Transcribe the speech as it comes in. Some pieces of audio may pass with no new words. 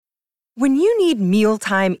When you need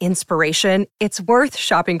mealtime inspiration, it's worth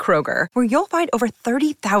shopping Kroger, where you'll find over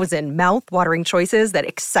 30,000 mouth-watering choices that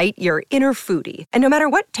excite your inner foodie. And no matter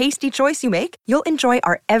what tasty choice you make, you'll enjoy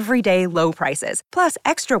our everyday low prices, plus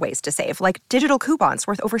extra ways to save, like digital coupons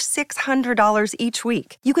worth over $600 each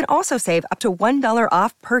week. You can also save up to $1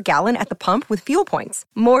 off per gallon at the pump with fuel points.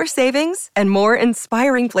 More savings and more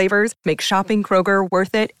inspiring flavors make shopping Kroger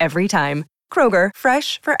worth it every time. Kroger,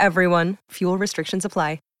 fresh for everyone. Fuel restrictions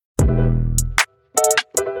apply.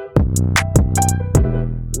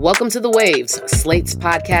 Welcome to The Waves, Slate's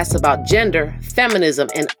podcast about gender, feminism,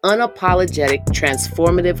 and unapologetic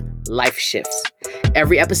transformative life shifts.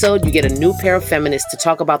 Every episode, you get a new pair of feminists to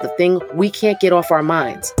talk about the thing we can't get off our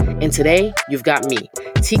minds. And today, you've got me,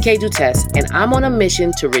 TK Dutess, and I'm on a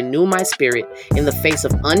mission to renew my spirit in the face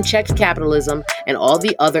of unchecked capitalism and all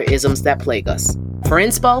the other isms that plague us. For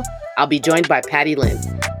inspo, I'll be joined by Patty Lynn.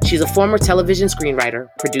 She's a former television screenwriter,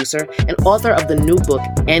 producer, and author of the new book,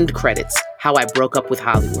 End Credits: How I Broke Up with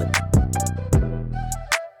Hollywood.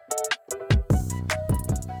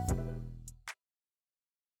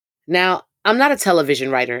 Now, I'm not a television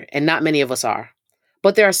writer, and not many of us are.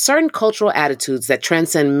 But there are certain cultural attitudes that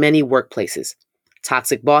transcend many workplaces.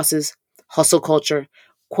 Toxic bosses, hustle culture,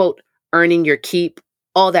 quote, earning your keep,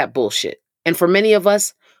 all that bullshit. And for many of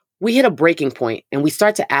us, we hit a breaking point and we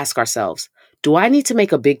start to ask ourselves, do I need to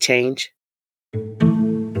make a big change?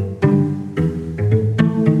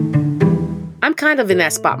 I'm kind of in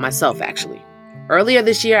that spot myself, actually. Earlier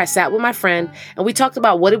this year, I sat with my friend and we talked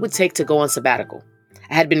about what it would take to go on sabbatical.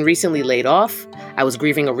 I had been recently laid off, I was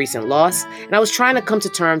grieving a recent loss, and I was trying to come to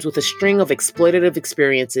terms with a string of exploitative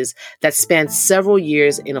experiences that spanned several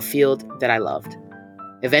years in a field that I loved.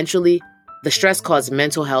 Eventually, the stress caused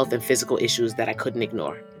mental health and physical issues that I couldn't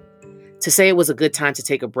ignore. To say it was a good time to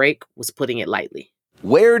take a break was putting it lightly.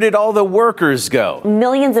 Where did all the workers go?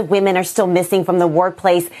 Millions of women are still missing from the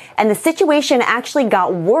workplace, and the situation actually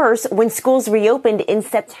got worse when schools reopened in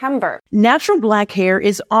September. Natural black hair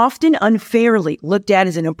is often unfairly looked at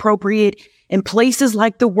as inappropriate in places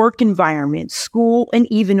like the work environment, school, and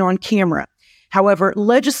even on camera. However,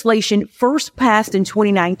 legislation first passed in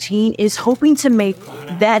 2019 is hoping to make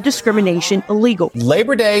that discrimination illegal.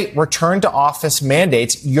 Labor Day return to office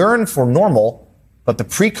mandates yearn for normal, but the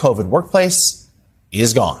pre-COVID workplace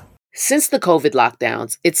is gone. Since the COVID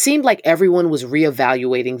lockdowns, it seemed like everyone was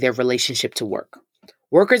reevaluating their relationship to work.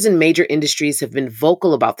 Workers in major industries have been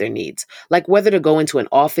vocal about their needs, like whether to go into an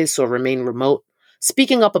office or remain remote,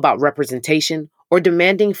 speaking up about representation, or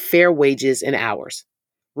demanding fair wages and hours.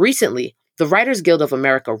 Recently, the Writers Guild of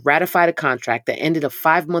America ratified a contract that ended a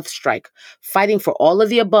 5-month strike, fighting for all of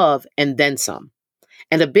the above and then some.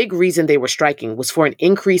 And a big reason they were striking was for an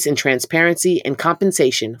increase in transparency and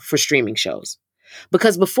compensation for streaming shows.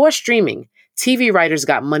 Because before streaming, TV writers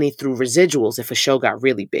got money through residuals if a show got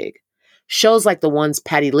really big. Shows like the ones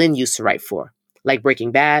Patty Lynn used to write for, like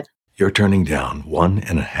Breaking Bad. You're turning down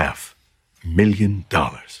 $1.5 million.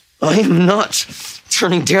 I am not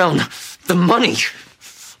turning down the money.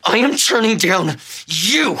 I am turning down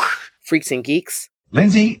you. Freaks and Geeks.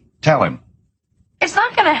 Lindsay, tell him. It's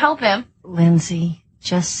not going to help him. Lindsay,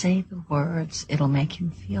 just say the words. It'll make him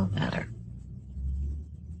feel better.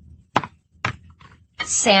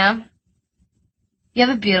 Sam, you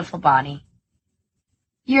have a beautiful body.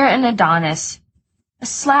 You're an Adonis, a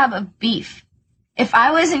slab of beef. If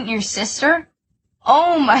I wasn't your sister,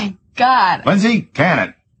 oh my God. Lindsay, can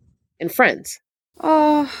it? And Friends.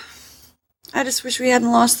 Oh, I just wish we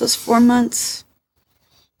hadn't lost those 4 months.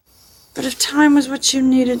 But if time was what you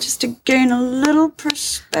needed just to gain a little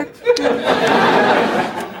perspective.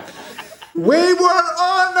 We were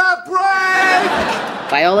on a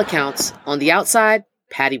break! By all accounts, on the outside,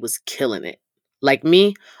 Patty was killing it. Like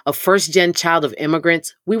me, a first-gen child of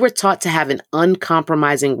immigrants, we were taught to have an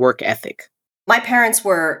uncompromising work ethic. My parents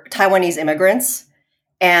were Taiwanese immigrants,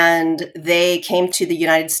 and they came to the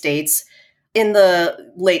United States in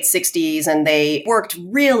the late 60s, and they worked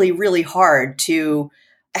really, really hard to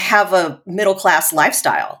have a middle-class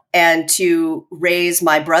lifestyle and to raise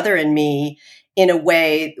my brother and me in a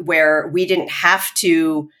way where we didn't have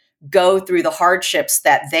to go through the hardships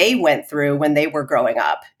that they went through when they were growing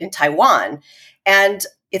up in Taiwan. And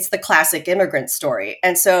it's the classic immigrant story.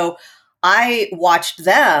 And so I watched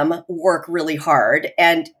them work really hard,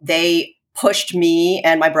 and they pushed me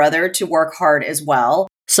and my brother to work hard as well.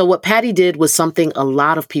 So what Patty did was something a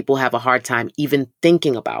lot of people have a hard time even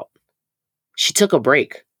thinking about. She took a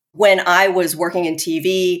break. When I was working in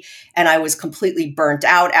TV and I was completely burnt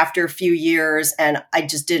out after a few years and I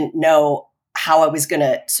just didn't know how I was going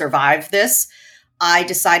to survive this, I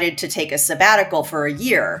decided to take a sabbatical for a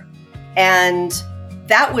year. And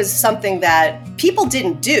that was something that people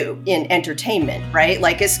didn't do in entertainment, right?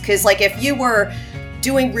 Like, because like if you were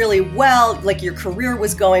doing really well, like your career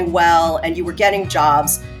was going well and you were getting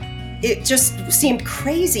jobs, it just seemed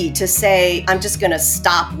crazy to say, I'm just going to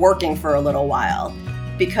stop working for a little while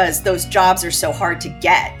because those jobs are so hard to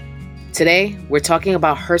get. Today, we're talking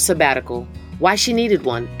about her sabbatical, why she needed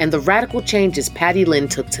one, and the radical changes Patty Lynn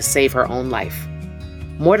took to save her own life.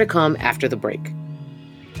 More to come after the break.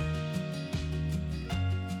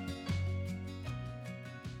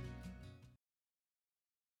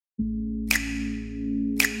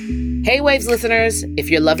 Hey Waves listeners, if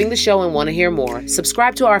you're loving the show and want to hear more,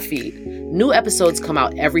 subscribe to our feed. New episodes come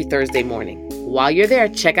out every Thursday morning. While you're there,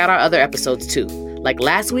 check out our other episodes too, like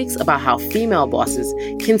last week's about how female bosses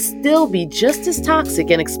can still be just as toxic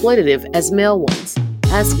and exploitative as male ones.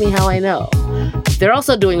 Ask me how I know. They're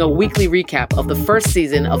also doing a weekly recap of the first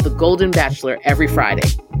season of The Golden Bachelor every Friday.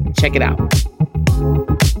 Check it out.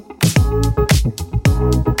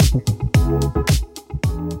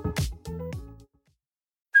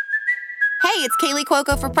 Hey, it's Kaylee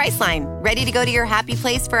Cuoco for Priceline. Ready to go to your happy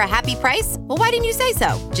place for a happy price? Well, why didn't you say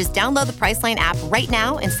so? Just download the Priceline app right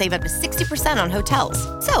now and save up to 60% on hotels.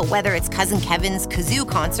 So whether it's Cousin Kevin's Kazoo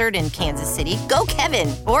Concert in Kansas City, go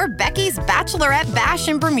Kevin, or Becky's Bachelorette Bash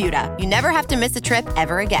in Bermuda, you never have to miss a trip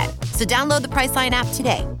ever again. So download the Priceline app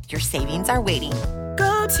today. Your savings are waiting.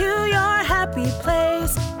 Go to your happy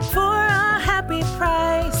place for a happy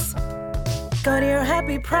price. Go to your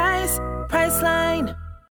happy price, Priceline.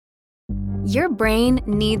 Your brain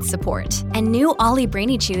needs support, and new Ollie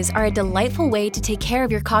Brainy Chews are a delightful way to take care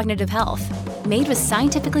of your cognitive health. Made with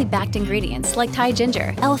scientifically backed ingredients like Thai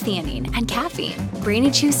ginger, L-theanine, and caffeine, Brainy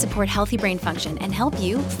Chews support healthy brain function and help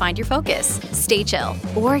you find your focus, stay chill,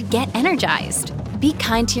 or get energized. Be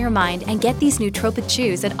kind to your mind and get these nootropic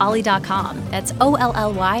chews at ollie.com. That's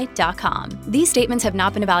OLLY.com. These statements have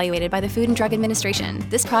not been evaluated by the Food and Drug Administration.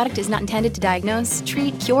 This product is not intended to diagnose,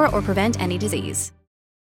 treat, cure, or prevent any disease.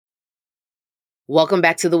 Welcome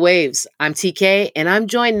back to The Waves. I'm TK, and I'm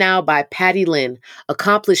joined now by Patty Lynn,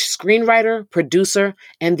 accomplished screenwriter, producer,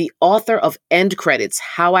 and the author of End Credits,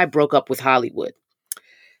 How I Broke Up with Hollywood.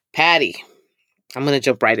 Patty, I'm going to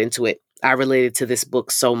jump right into it. I related to this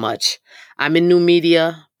book so much. I'm in new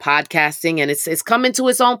media, podcasting, and it's coming to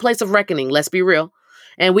its own place of reckoning, let's be real.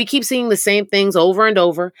 And we keep seeing the same things over and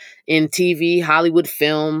over in TV, Hollywood,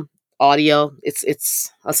 film, audio.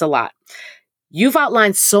 It's a lot. You've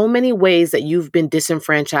outlined so many ways that you've been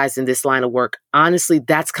disenfranchised in this line of work. Honestly,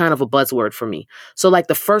 that's kind of a buzzword for me. So like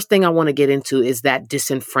the first thing I want to get into is that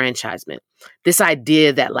disenfranchisement. This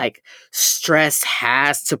idea that like stress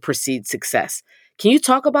has to precede success. Can you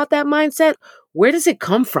talk about that mindset? Where does it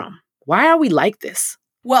come from? Why are we like this?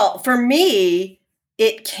 Well, for me,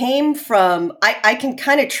 it came from, I can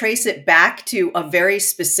kind of trace it back to a very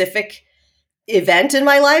specific event in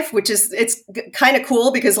my life, which is, it's kind of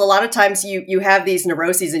cool because a lot of times you have these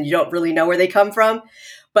neuroses and you don't really know where they come from.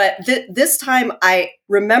 But this time I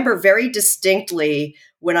remember very distinctly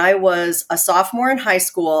when I was a sophomore in high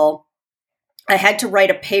school, I had to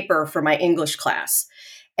write a paper for my English class.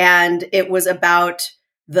 And it was about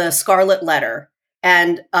the Scarlet Letter.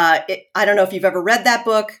 And I don't know if you've ever read that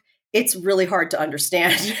book. It's really hard to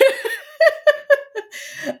understand.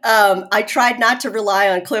 I tried not to rely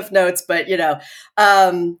on Cliff Notes, but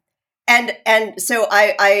and so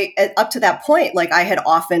I up to that point, like I had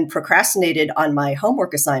often procrastinated on my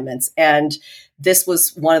homework assignments, and this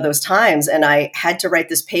was one of those times. And I had to write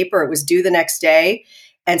this paper. It was due the next day,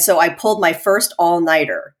 and so I pulled my first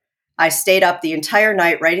all-nighter. I stayed up the entire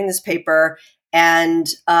night writing this paper, and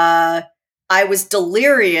I was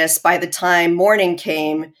delirious by the time morning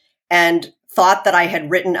came, and thought that I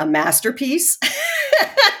had written a masterpiece.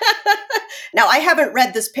 Now, I haven't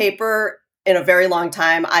read this paper in a very long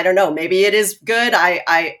time. I don't know. Maybe it is good.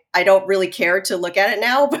 I don't really care to look at it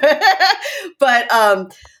now. But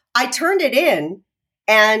I turned it in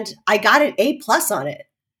and I got an A+ on it.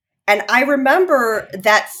 And I remember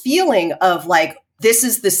that feeling of like, this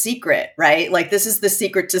is the secret, right? Like, this is the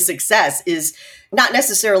secret to success, is not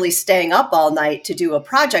necessarily staying up all night to do a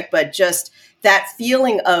project, but just that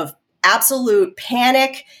feeling of absolute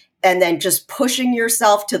panic and then just pushing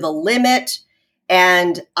yourself to the limit.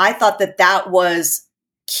 And I thought that that was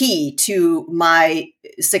key to my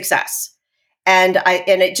success. And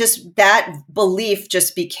it just, that belief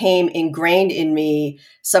just became ingrained in me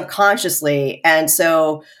subconsciously. And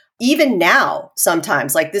so even now,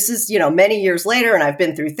 sometimes, like this is, many years later, and I've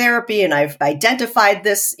been through therapy and I've identified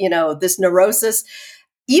this, this neurosis.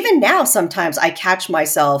 Even now, sometimes I catch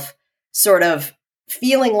myself sort of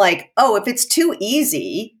feeling like, oh, if it's too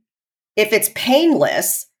easy, if it's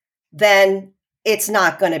painless, then it's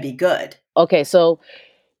not going to be good. Okay, so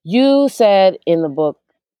you said in the book,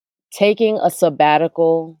 taking a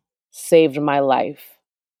sabbatical saved my life.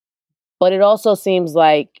 But it also seems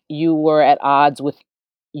like you were at odds with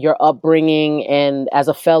your upbringing. And as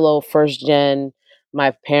a fellow first gen,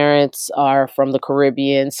 my parents are from the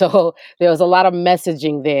Caribbean. So there was a lot of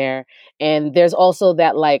messaging there. And there's also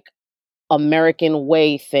that like American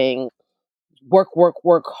way thing, work, work,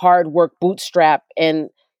 work, hard work, bootstrap. And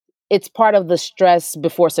it's part of the stress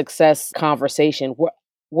before success conversation.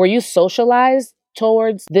 Were you socialized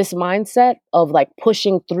towards this mindset of like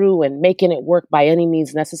pushing through and making it work by any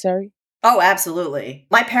means necessary? Oh, absolutely.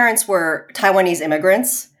 My parents were Taiwanese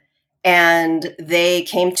immigrants, and they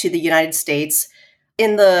came to the United States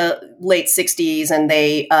in the late 60s, and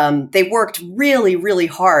they worked really, really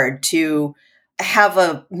hard to have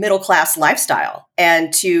a middle class lifestyle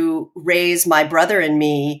and to raise my brother and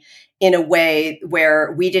me in a way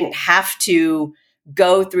where we didn't have to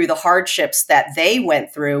go through the hardships that they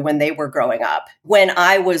went through when they were growing up. When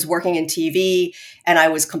I was working in TV and I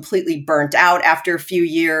was completely burnt out after a few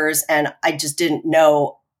years and I just didn't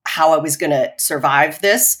know how I was going to survive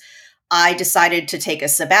this, I decided to take a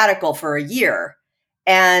sabbatical for a year.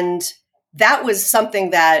 And that was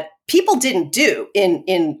something that people didn't do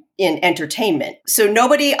in entertainment. So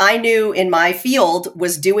nobody I knew in my field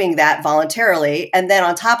was doing that voluntarily. And then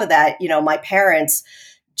on top of that, my parents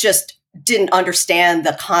just didn't understand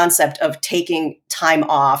the concept of taking time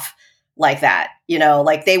off like that.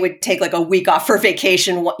 Like they would take like a week off for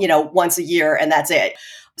vacation, once a year, and that's it.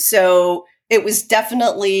 So it was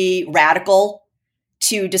definitely radical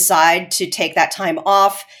to decide to take that time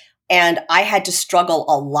off. And I had to struggle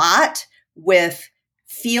a lot with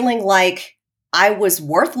feeling like I was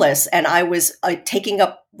worthless and I was taking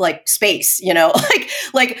up like space,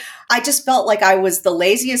 like I just felt like I was the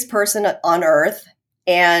laziest person on earth.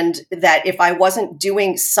 And that if I wasn't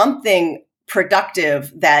doing something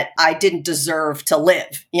productive, that I didn't deserve to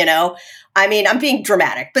live, I mean, I'm being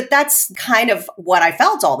dramatic, but that's kind of what I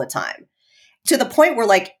felt all the time, to the point where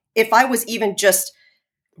like, if I was even just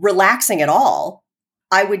relaxing at all,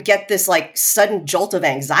 I would get this like sudden jolt of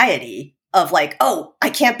anxiety of like, oh, I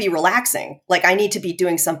can't be relaxing. Like I need to be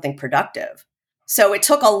doing something productive. So it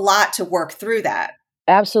took a lot to work through that.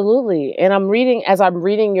 Absolutely. And as I'm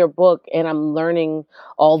reading your book and I'm learning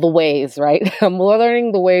all the ways, right? I'm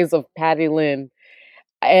learning the ways of Patty Lynn,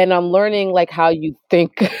 and I'm learning like how you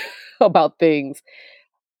think about things.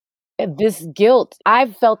 And this guilt,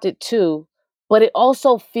 I've felt it too, but it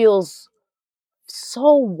also feels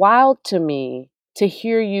so wild to me to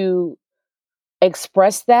hear you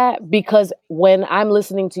express that, because when I'm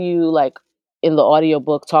listening to you like in the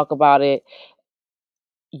audiobook talk about it,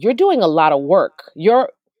 you're doing a lot of work. Your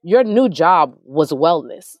new job was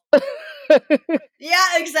wellness. Yeah,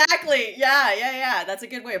 exactly. Yeah. That's a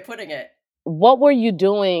good way of putting it. What were you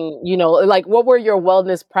doing? Like what were your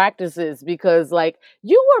wellness practices? Because like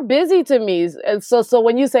you were busy to me. And so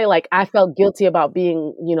when you say like I felt guilty about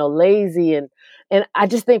being, lazy and I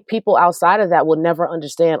just think people outside of that will never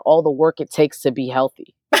understand all the work it takes to be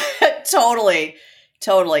healthy. Totally.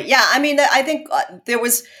 Yeah. I mean, I think there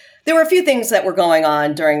were a few things that were going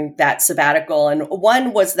on during that sabbatical. And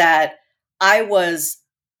one was that I was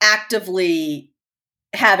actively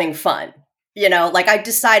having fun. Like I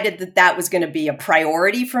decided that was going to be a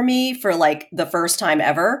priority for me for like the first time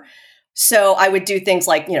ever. So I would do things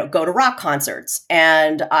like, go to rock concerts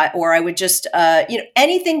or I would just,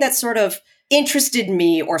 anything that sort of interested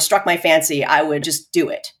me or struck my fancy, I would just do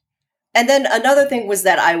it. And then another thing was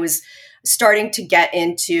that I was starting to get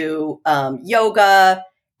into yoga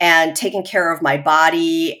and taking care of my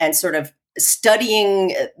body and sort of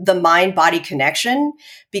studying the mind-body connection,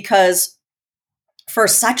 because for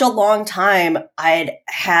such a long time, I'd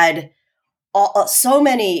had so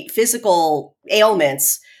many physical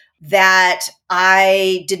ailments that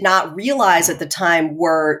I did not realize at the time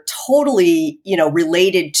were totally,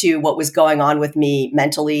 related to what was going on with me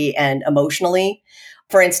mentally and emotionally.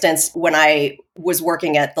 For instance, when I was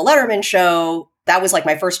working at the Letterman show, that was like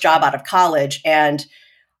my first job out of college. And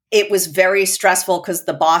it was very stressful because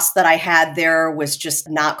the boss that I had there was just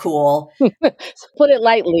not cool. Put it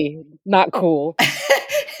lightly, not cool.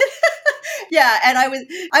 Yeah, and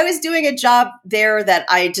I was doing a job there that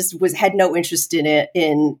I just had no interest in it.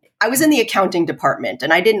 I was in the accounting department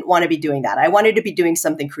and I didn't want to be doing that. I wanted to be doing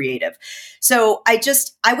something creative. So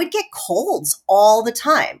I would get colds all the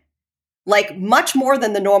time, like much more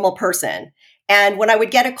than the normal person. And when I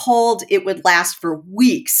would get a cold, it would last for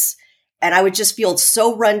weeks. And I would just feel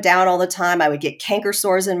so run down all the time. I would get canker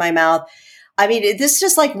sores in my mouth. I mean, this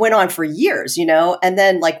just like went on for years, And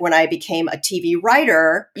then like when I became a TV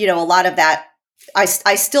writer, a lot of that I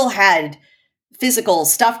still had physical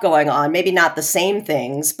stuff going on, maybe not the same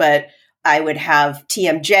things, but I would have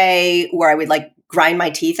TMJ where I would like grind my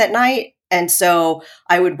teeth at night. And so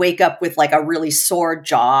I would wake up with like a really sore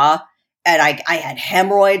jaw, and I had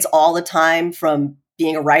hemorrhoids all the time from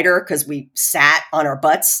being a writer because we sat on our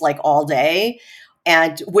butts like all day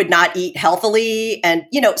and would not eat healthily. And,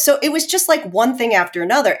 so it was just like one thing after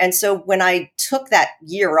another. And so when I took that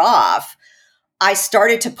year off, I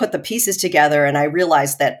started to put the pieces together, and I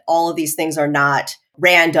realized that all of these things are not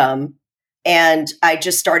random. And I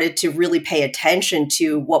just started to really pay attention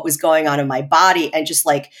to what was going on in my body and just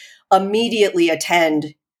like immediately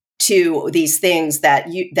attend to these things that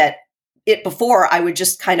before I would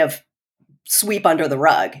just kind of sweep under the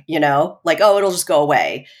rug, like, oh, it'll just go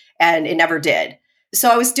away. And it never did. So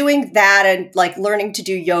I was doing that, and like learning to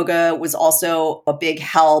do yoga was also a big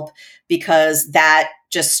help because that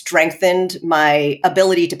just strengthened my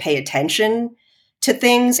ability to pay attention to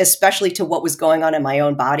things, especially to what was going on in my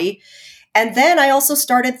own body. And then I also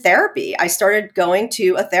started therapy. I started going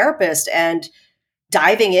to a therapist and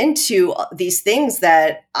diving into these things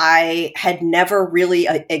that I had never really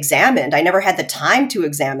examined. I never had the time to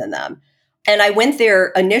examine them. And I went there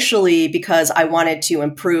initially because I wanted to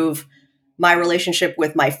improve my relationship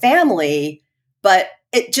with my family, but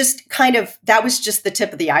it just that was just the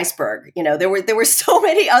tip of the iceberg. There were so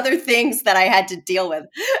many other things that I had to deal with.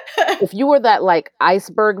 If you were that like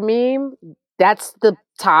iceberg meme, that's the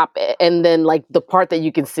top, and then like the part that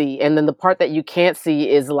you can see, and then the part that you can't see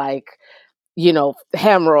is like,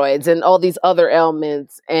 hemorrhoids and all these other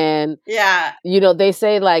ailments. And yeah, they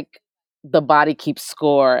say like the body keeps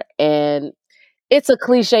score, and it's a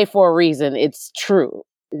cliche for a reason. It's true.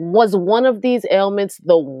 Was one of these ailments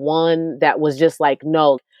the one that was just like,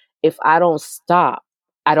 no, if I don't stop,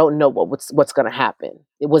 I don't know what's going to happen?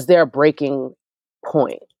 Was there a breaking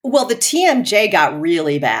point? Well, the TMJ got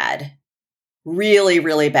really bad, really,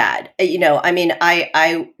 really bad.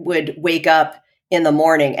 I would wake up in the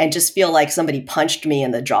morning and just feel like somebody punched me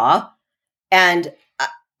in the jaw. And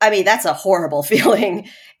that's a horrible feeling.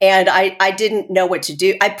 And I didn't know what to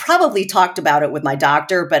do. I probably talked about it with my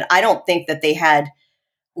doctor, but I don't think that they had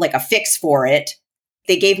like a fix for it.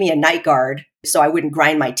 They gave me a night guard so I wouldn't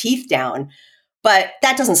grind my teeth down. But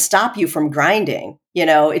that doesn't stop you from grinding.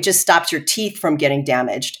 It just stops your teeth from getting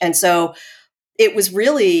damaged. And so it was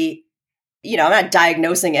really, I'm not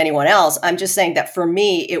diagnosing anyone else. I'm just saying that for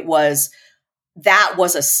me, that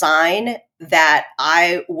was a sign that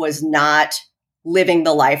I was not living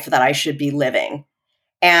the life that I should be living.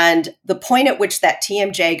 And the point at which that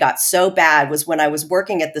TMJ got so bad was when I was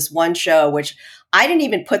working at this one show, which I didn't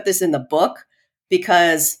even put this in the book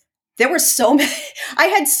because there were so many, I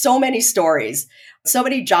had so many stories, so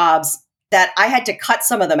many jobs that I had to cut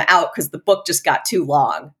some of them out because the book just got too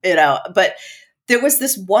long, but there was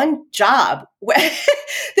this one job,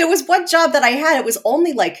 there was one job that I had. It was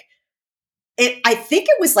only like, I think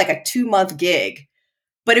it was like a 2-month gig,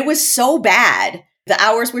 but it was so bad. The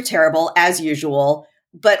hours were terrible as usual.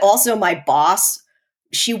 But also my boss,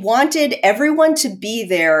 she wanted everyone to be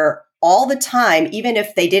there all the time, even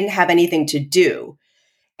if they didn't have anything to do.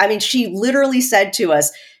 She literally said to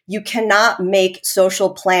us, you cannot make social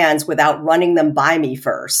plans without running them by me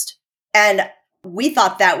first. And we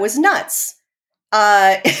thought that was nuts.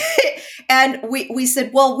 And we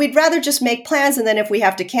said, well, we'd rather just make plans. And then if we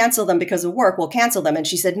have to cancel them because of work, we'll cancel them. And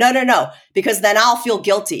she said, no, because then I'll feel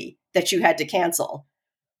guilty that you had to cancel.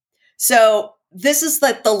 So this is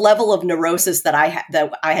the level of neurosis that I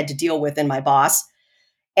had to deal with in my boss.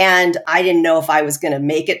 And I didn't know if I was going to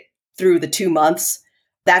make it through the 2 months.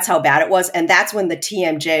 That's how bad it was. And that's when the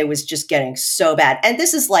TMJ was just getting so bad. And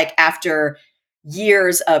this is like after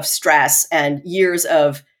years of stress and years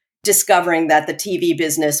of discovering that the TV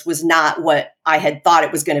business was not what I had thought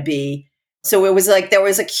it was going to be. So it was like there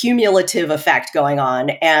was a cumulative effect going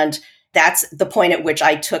on. And that's the point at which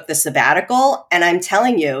I took the sabbatical. And I'm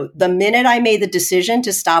telling you, the minute I made the decision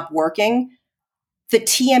to stop working, the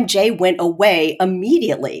TMJ went away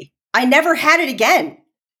immediately. I never had it again.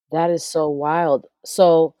 That is so wild.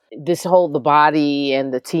 So this whole the body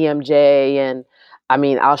and the TMJ, and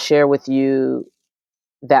I'll share with you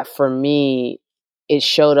that for me, it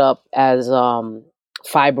showed up as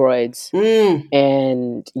fibroids.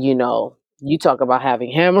 And, you talk about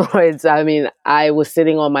having hemorrhoids. I was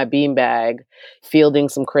sitting on my beanbag, fielding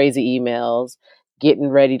some crazy emails, getting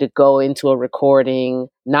ready to go into a recording,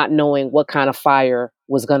 not knowing what kind of fire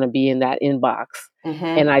was going to be in that inbox. Mm-hmm.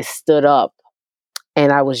 And I stood up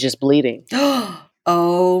and I was just bleeding.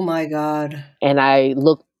 Oh my God. And I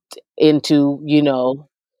looked into,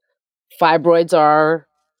 fibroids are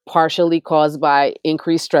partially caused by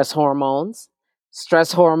increased stress hormones.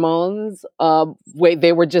 stress hormones.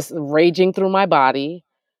 They were just raging through my body.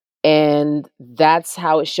 And that's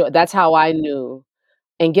how it showed. That's how I knew.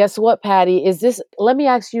 And guess what, Patty? Let me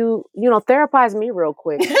ask you, therapize me real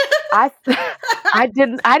quick. I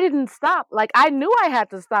didn't stop. Like, I knew I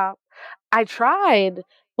had to stop. I tried,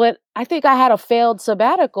 but I think I had a failed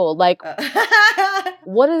sabbatical. Like,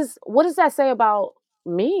 what does that say about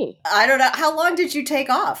me? I don't know. How long did you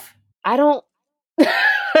take off? I don't.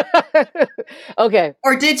 Okay.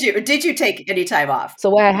 Or did you take any time off?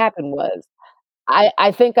 So what had happened was,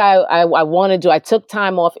 I think I took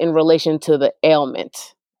time off in relation to the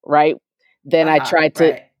ailment, right? Then I tried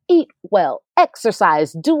to eat well,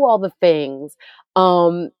 exercise, do all the things,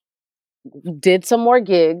 did some more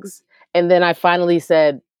gigs. And then I finally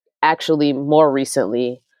said, actually more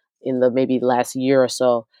recently, in the maybe last year or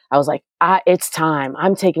so, I was like, it's time.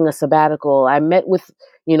 I'm taking a sabbatical. I met with,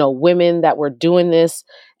 women that were doing this,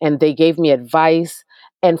 and they gave me advice.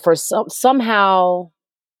 And for somehow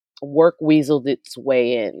work weaseled its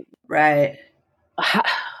way in. Right.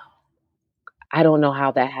 I don't know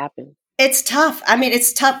how that happened. It's tough. I mean,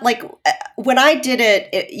 it's tough. Like when I did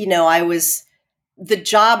it, the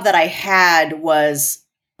job that I had was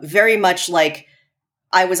very much like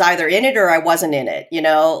I was either in it or I wasn't in it,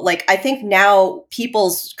 Like I think now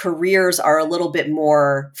people's careers are a little bit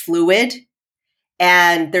more fluid,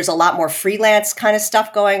 and there's a lot more freelance kind of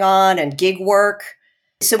stuff going on and gig work.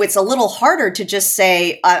 So it's a little harder to just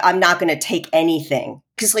say, I'm not going to take anything.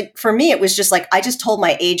 Because like for me, it was just like, I just told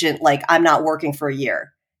my agent, like, I'm not working for a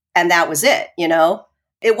year. And that was it,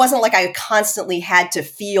 It wasn't like I constantly had to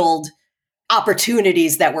field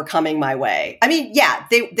opportunities that were coming my way. I mean, yeah,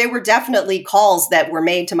 they were definitely calls that were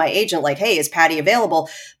made to my agent, like, hey, is Patty available?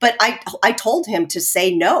 But I told him to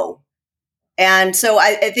say no. And so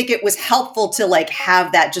I think it was helpful to like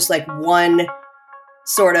have that just like one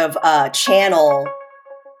sort of channel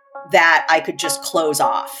that I could just close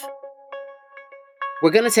off.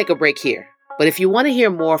 We're going to take a break here. But if you want to hear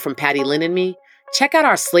more from Patty Lynn and me, check out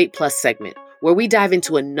our Slate Plus segment, where we dive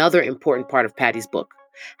into another important part of Patty's book,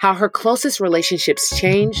 how her closest relationships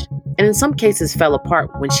changed and in some cases fell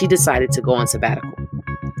apart when she decided to go on sabbatical.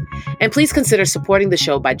 And please consider supporting the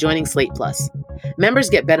show by joining Slate Plus. Members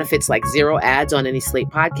get benefits like 0 ads on any Slate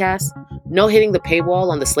podcast, no hitting the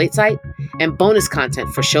paywall on the Slate site, and bonus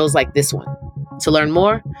content for shows like this one. To learn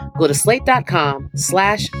more, go to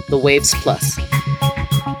slate.com/thewavesplus.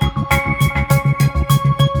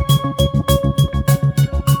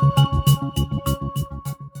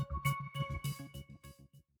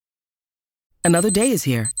 Another day is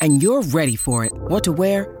here, and you're ready for it. What to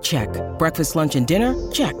wear? Check. Breakfast, lunch, and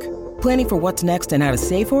dinner? Check. Planning for what's next and how to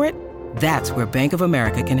save for it? That's where Bank of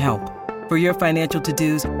America can help. For your financial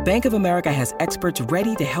to-dos, Bank of America has experts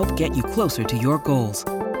ready to help get you closer to your goals.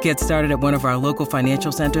 Get started at one of our local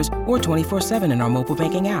financial centers or 24/7 in our mobile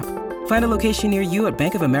banking app. Find a location near you at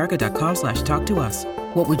bankofamerica.com/talktous.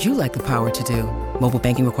 What would you like the power to do? Mobile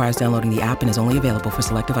banking requires downloading the app and is only available for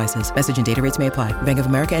select devices. Message and data rates may apply. Bank of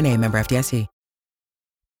America NA, member FDIC.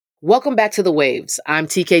 Welcome back to The Waves. I'm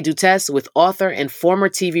TK Dutess with author and former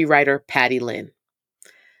TV writer Patty Lynn.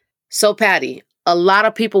 So Patty, a lot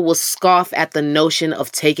of people will scoff at the notion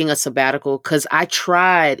of taking a sabbatical because I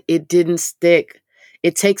tried. It didn't stick.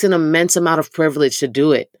 It takes an immense amount of privilege to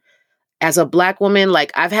do it. As a Black woman,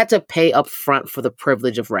 like I've had to pay up front for the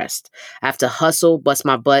privilege of rest. I have to hustle, bust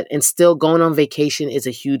my butt, and still going on vacation is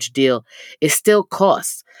a huge deal. It still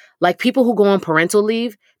costs. Like people who go on parental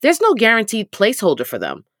leave, there's no guaranteed placeholder for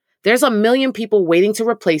them. There's a million people waiting to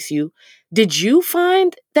replace you. Did you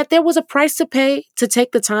find that there was a price to pay to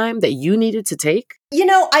take the time that you needed to take?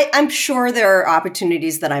 I'm sure there are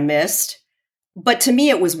opportunities that I missed, but to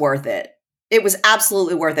me, it was worth it. It was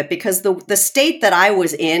absolutely worth it because the state that I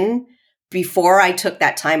was in before I took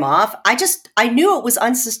that time off, I knew it was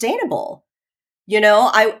unsustainable.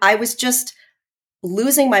 I was just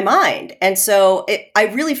losing my mind. And so I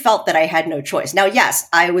really felt that I had no choice. Now, yes,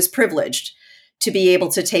 I was privileged to be able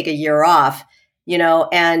to take a year off,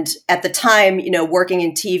 and at the time, working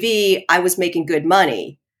in TV, I was making good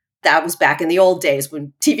money. That was back in the old days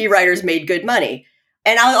when TV writers made good money.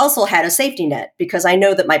 And I also had a safety net because I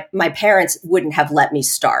know that my parents wouldn't have let me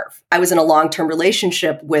starve. I was in a long-term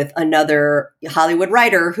relationship with another Hollywood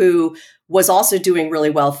writer who was also doing really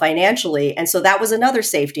well financially. And so that was another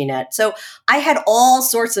safety net. So I had all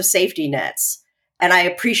sorts of safety nets, and I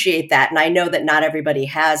appreciate that. And I know that not everybody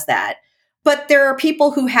has that. But there are people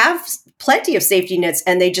who have plenty of safety nets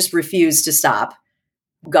and they just refuse to stop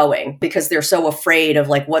going because they're so afraid of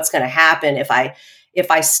like what's going to happen if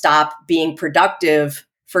I stop being productive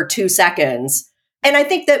for 2 seconds. And I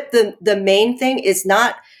think that the main thing is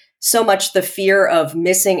not so much the fear of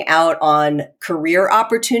missing out on career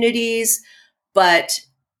opportunities, but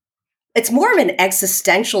it's more of an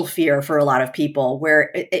existential fear for a lot of people,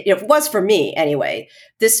 where it was for me anyway,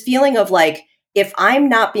 this feeling of like, if I'm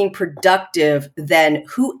not being productive, then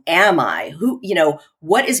who am I?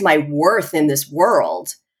 What is my worth in this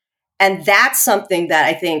world? And that's something that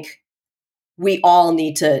I think we all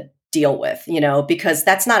need to deal with, because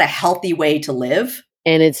that's not a healthy way to live.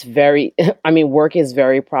 And it's work is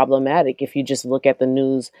very problematic. If you just look at the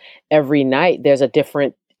news every night, there's a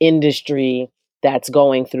different industry that's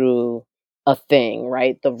going through a thing,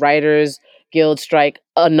 right? The Writers Guild strike,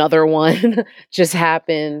 another one just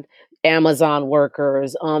happened. Amazon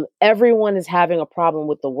workers, everyone is having a problem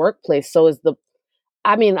with the workplace. So the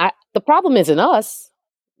problem isn't us,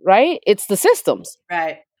 right? It's the systems.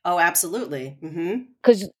 Right. Oh, absolutely. Mm-hmm.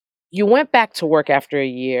 Because you went back to work after a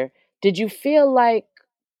year. Did you feel like,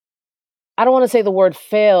 I don't want to say the word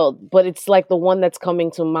failed, but it's like the one that's coming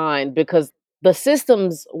to mind, because the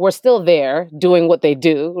systems were still there doing what they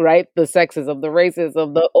do, right? The sexism, the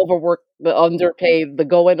racism, the overwork, the underpaid, the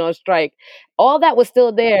going on strike, all that was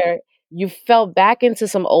still there. You fell back into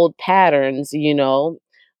some old patterns,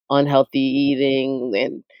 unhealthy eating,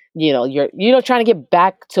 and you're trying to get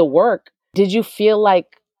back to work. Did you feel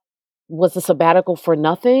like, was the sabbatical for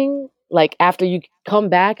nothing? Like, after you come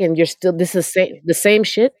back and you're still, this is the same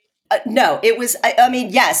shit? No, it was,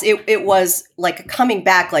 yes, it was like coming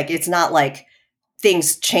back. Like, it's not like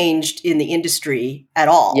things changed in the industry at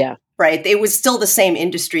all. Yeah. Right. It was still the same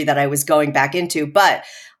industry that I was going back into, but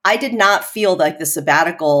I did not feel like the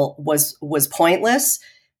sabbatical was pointless,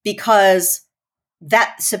 because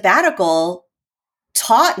that sabbatical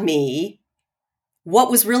taught me what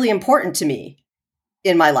was really important to me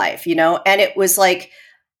in my life, and it was like,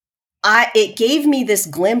 it gave me this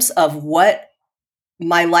glimpse of what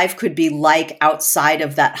my life could be like outside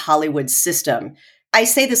of that Hollywood system. I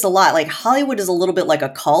say this a lot, like Hollywood is a little bit like a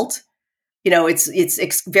cult.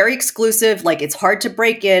 It's very exclusive, like it's hard to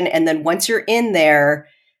break in. And then once you're in there,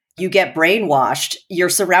 you get brainwashed. You're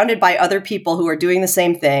surrounded by other people who are doing the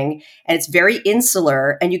same thing. And it's very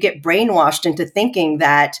insular. And you get brainwashed into thinking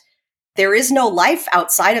that there is no life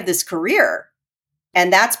outside of this career.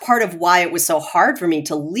 And that's part of why it was so hard for me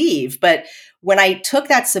to leave. But when I took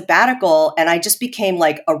that sabbatical and I just became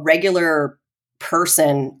like a regular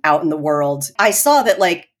person out in the world, I saw that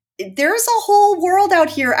like there's a whole world out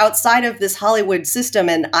here outside of this Hollywood system.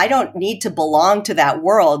 And I don't need to belong to that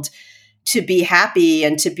world to be happy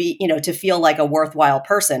and to be, to feel like a worthwhile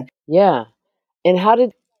person. Yeah. And how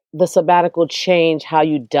did the sabbatical change how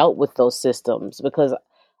you dealt with those systems? Because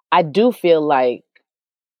I do feel like,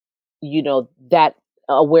 that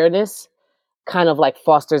awareness kind of like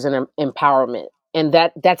fosters an empowerment, and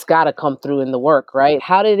that's got to come through in the work, right?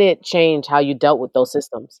 How did it change how you dealt with those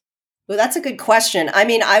systems? Well, that's a good question. I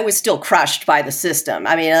mean, I was still crushed by the system.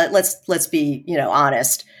 I mean, let's be,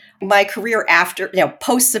 honest. My career after,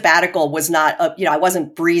 post sabbatical was not, I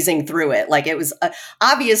wasn't breezing through it. Like, it was,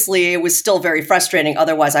 obviously it was still very frustrating.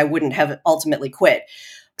 Otherwise I wouldn't have ultimately quit.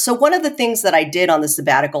 So one of the things that I did on the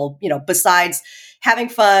sabbatical, besides having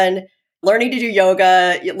fun, learning to do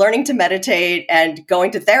yoga, learning to meditate, and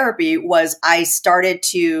going to therapy, was I started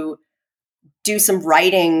to do some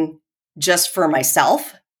writing just for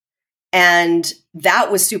myself. And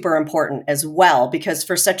that was super important as well, because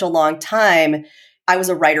for such a long time, I was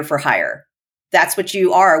a writer for hire. That's what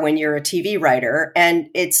you are when you're a TV writer. And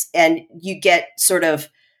you get sort of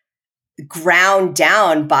ground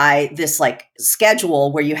down by this like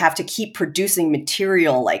schedule where you have to keep producing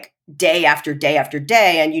material like day after day after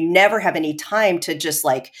day. And you never have any time to just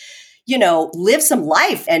like, live some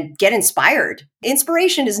life and get inspired.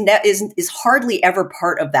 Inspiration is hardly ever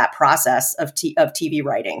part of that process of TV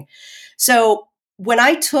writing. So when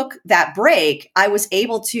I took that break, I was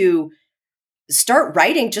able to start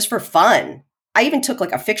writing just for fun. I even took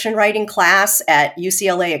like a fiction writing class at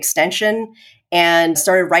UCLA Extension and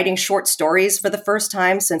started writing short stories for the first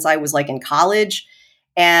time since I was like in college,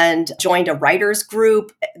 and joined a writers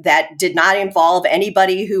group that did not involve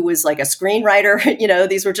anybody who was like a screenwriter.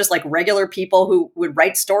 These were just like regular people who would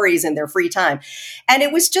write stories in their free time. And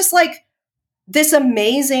it was just like this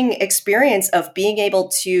amazing experience of being able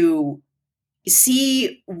to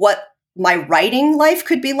see what my writing life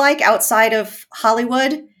could be like outside of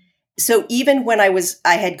Hollywood. So even when I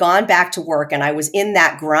had gone back to work and I was in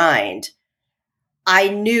that grind, I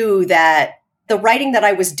knew that the writing that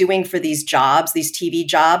I was doing for these jobs, these TV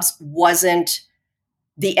jobs, wasn't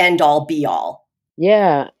the end all be all.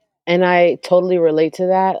 Yeah. And I totally relate to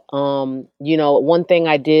that. One thing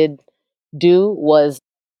I did do was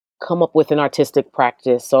come up with an artistic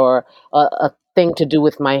practice or a thing to do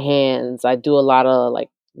with my hands. I do a lot of like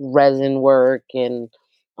resin work and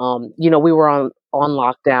we were on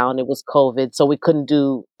lockdown. It was COVID, so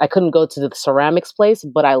I couldn't go to the ceramics place,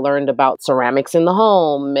 but I learned about ceramics in the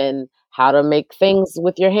home and how to make things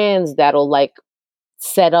with your hands that'll like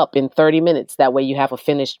set up in 30 minutes. That way you have a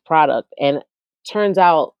finished product. And turns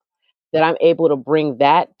out that I'm able to bring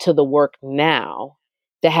that to the work now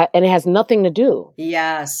and it has nothing to do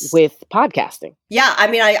Yes. with podcasting. Yeah. I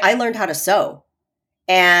mean, I learned how to sew.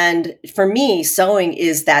 And for me, sewing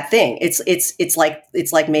is that thing. It's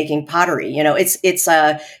like making pottery. You know, it's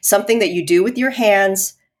something that you do with your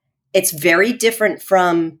hands. It's very different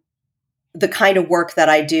from the kind of work that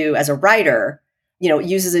I do as a writer. You know, it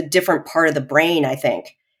uses a different part of the brain, I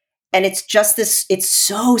think. And it's just it's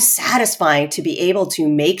so satisfying to be able to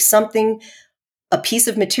make something, a piece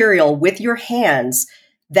of material with your hands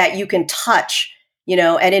that you can touch, you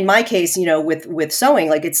know. And in my case, you know, with sewing,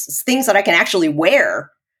 like it's things that I can actually wear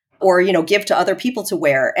or, you know, give to other people to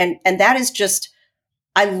wear. And that is just,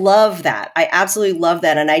 I love that. I absolutely love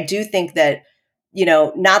that. And I do think that, you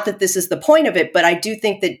know, not that this is the point of it, but I do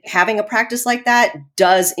think that having a practice like that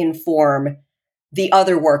does inform the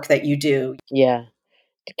other work that you do. Yeah.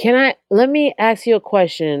 Let me ask you a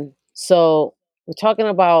question. So we're talking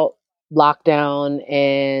about lockdown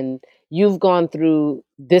and you've gone through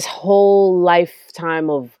this whole lifetime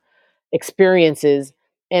of experiences.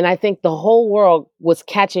 And I think the whole world was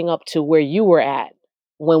catching up to where you were at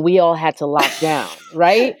when we all had to lock down,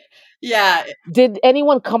 right? Yeah. Did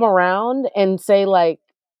anyone come around and say like,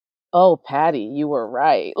 oh, Patty, you were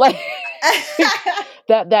right? Like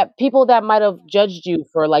that people that might have judged you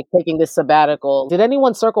for like taking this sabbatical, did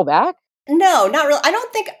anyone circle back? No, not really.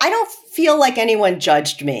 I don't feel like anyone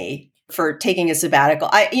judged me for taking a sabbatical.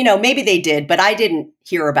 You know, maybe they did, but I didn't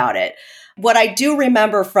hear about it. What I do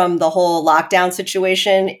remember from the whole lockdown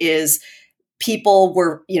situation is people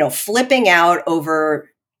were, you know, flipping out over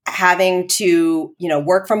having to, you know,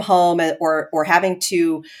 work from home or having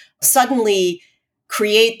to suddenly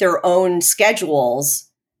create their own schedules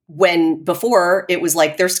when before it was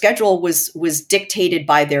like their schedule was dictated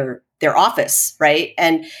by their office, right?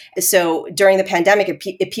 And so during the pandemic,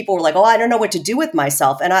 if people were like, "Oh, I don't know what to do with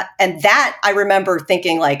myself," and I remember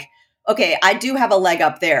thinking like, "Okay, I do have a leg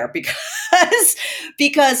up there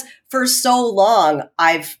because for so long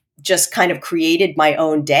I've just kind of created my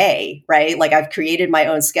own day, right? Like I've created my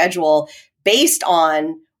own schedule based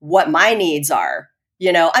on what my needs are."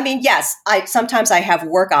 You know, I mean, yes, sometimes I have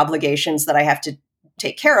work obligations that I have to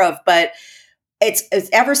take care of, but it's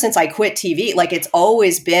ever since I quit TV, like it's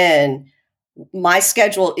always been my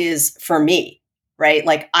schedule is for me, right?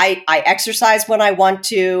 Like I exercise when I want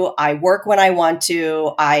to, I work when I want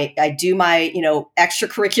to, I do my, you know,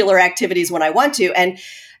 extracurricular activities when I want to. And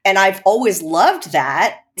I've always loved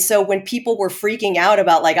that. So when people were freaking out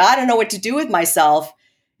about like, I don't know what to do with myself,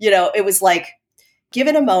 you know, it was like, give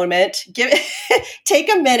it a moment, take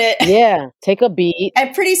a minute. Yeah, take a beat.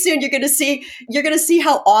 And pretty soon you're going to see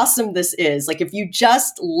how awesome this is. Like if you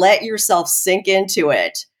just let yourself sink into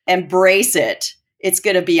it, embrace it, it's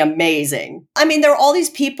going to be amazing. I mean, there are all these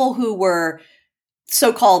people who were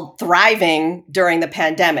so-called thriving during the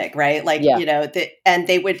pandemic, right? Like, you know, and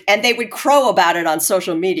they would crow about it on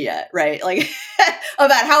social media, right? Like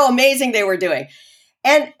about how amazing they were doing.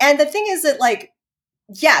 And the thing is that like,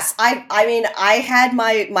 yes, I mean, I had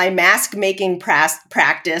my mask making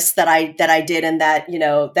practice that I did and that, you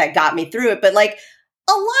know, that got me through it. But like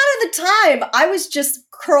a lot of the time I was just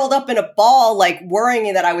curled up in a ball, like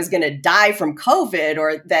worrying that I was going to die from COVID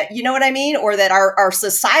or that, you know what I mean? Or that our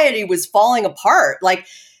society was falling apart. Like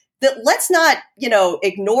that, let's not, you know,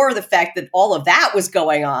 ignore the fact that all of that was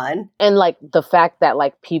going on. And like the fact that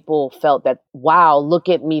like people felt that, wow, look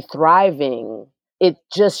at me thriving. It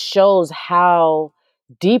just shows how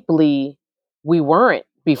deeply we weren't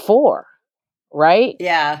before, right?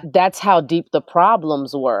 Yeah. That's how deep the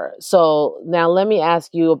problems were. So now let me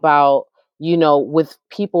ask you about, you know, with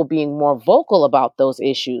people being more vocal about those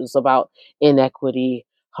issues, about inequity,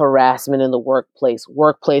 harassment in the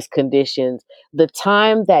workplace conditions, the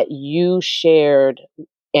time that you shared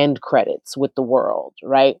end credits with the world,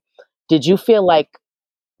 right? Did you feel like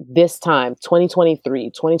this time, 2023,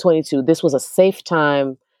 2022, this was a safe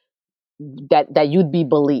time that you'd be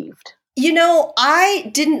believed? You know,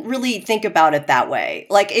 I didn't really think about it that way.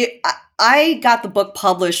 Like I got the book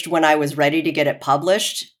published when I was ready to get it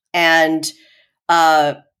published. And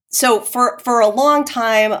so for a long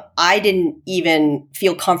time, I didn't even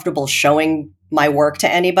feel comfortable showing my work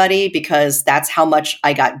to anybody because that's how much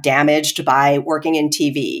I got damaged by working in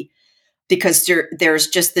TV. Because there's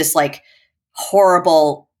just this like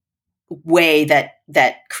horrible way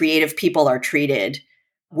that creative people are treated,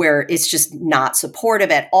 where it's just not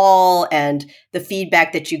supportive at all. And the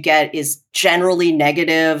feedback that you get is generally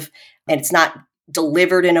negative, and it's not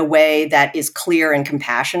delivered in a way that is clear and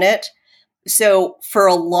compassionate. So for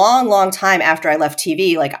a long, long time after I left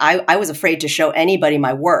TV, like I was afraid to show anybody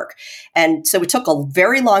my work. And so it took a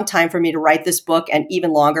very long time for me to write this book, and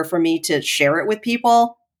even longer for me to share it with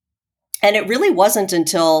people. And it really wasn't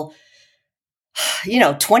until,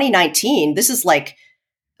 2019, this is like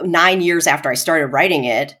 9 years after I started writing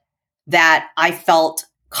it, that I felt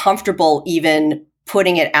comfortable even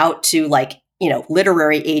putting it out to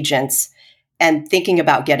literary agents and thinking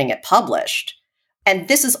about getting it published. And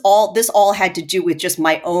this all had to do with just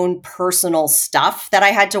my own personal stuff that I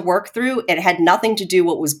had to work through. It had nothing to do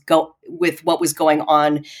with what was going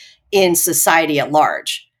on in society at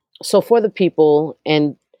large. So for the people,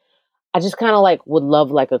 and I just kind of would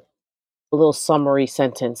love a little summary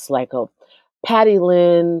sentence, like a Patty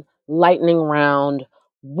Lynn lightning round.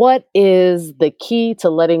 What is the key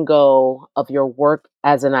to letting go of your work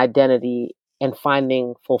as an identity and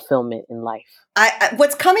finding fulfillment in life?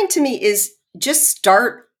 What's coming to me is just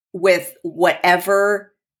start with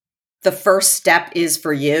whatever the first step is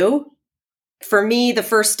for you. For me, the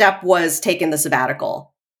first step was taking the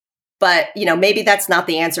sabbatical. But, maybe that's not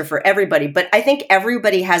the answer for everybody. But I think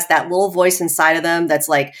everybody has that little voice inside of them that's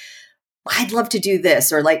like, I'd love to do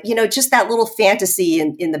this, or just that little fantasy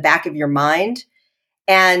in the back of your mind.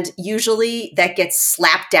 And usually that gets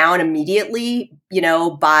slapped down immediately,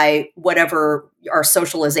 by whatever our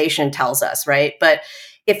socialization tells us, right? But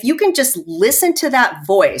if you can just listen to that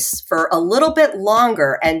voice for a little bit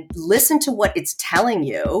longer and listen to what it's telling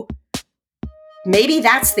you, maybe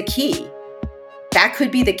that's the key. That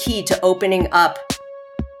could be the key to opening up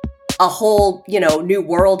a whole, new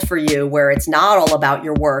world for you, where it's not all about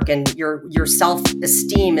your work and your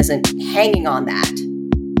self-esteem isn't hanging on that.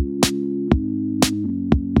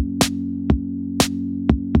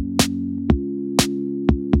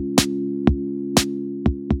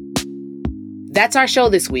 That's our show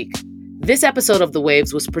this week. This episode of The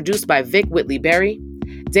Waves was produced by Vic Whitley-Berry.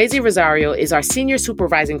 Daisy Rosario is our senior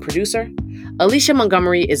supervising producer. Alicia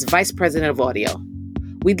Montgomery is vice president of audio.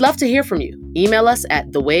 We'd love to hear from you. Email us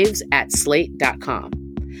at thewaves@slate.com.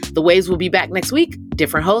 The Waves will be back next week.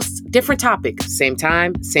 Different hosts, different topic, same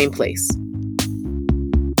time, same place.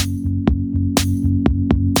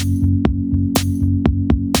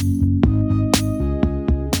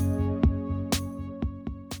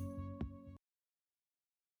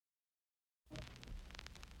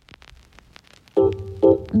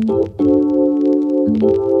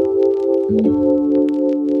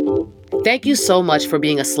 Thank you so much for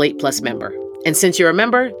being a Slate Plus member. And since you're a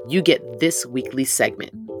member, you get this weekly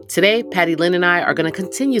segment. Today, Patty Lynn and I are going to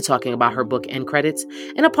continue talking about her book End Credits,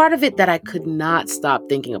 and a part of it that I could not stop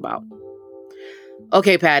thinking about.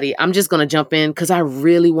 Okay, Patty, I'm just going to jump in because I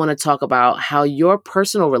really want to talk about how your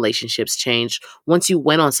personal relationships changed once you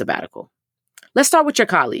went on sabbatical. Let's start with your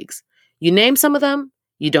colleagues. You name some of them,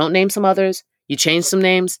 you don't name some others, you change some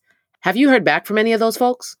names. Have you heard back from any of those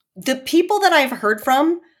folks? The people that I've heard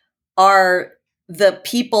from are the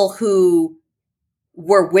people who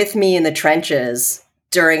were with me in the trenches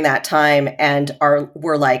during that time and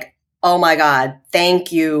were like, oh my God,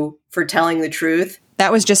 thank you for telling the truth.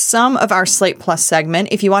 That was just some of our Slate Plus segment.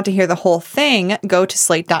 If you want to hear the whole thing, go to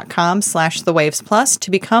slate.com/thewavesplus to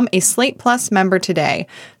become a Slate Plus member today.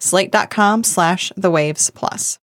 Slate.com/thewavesplus.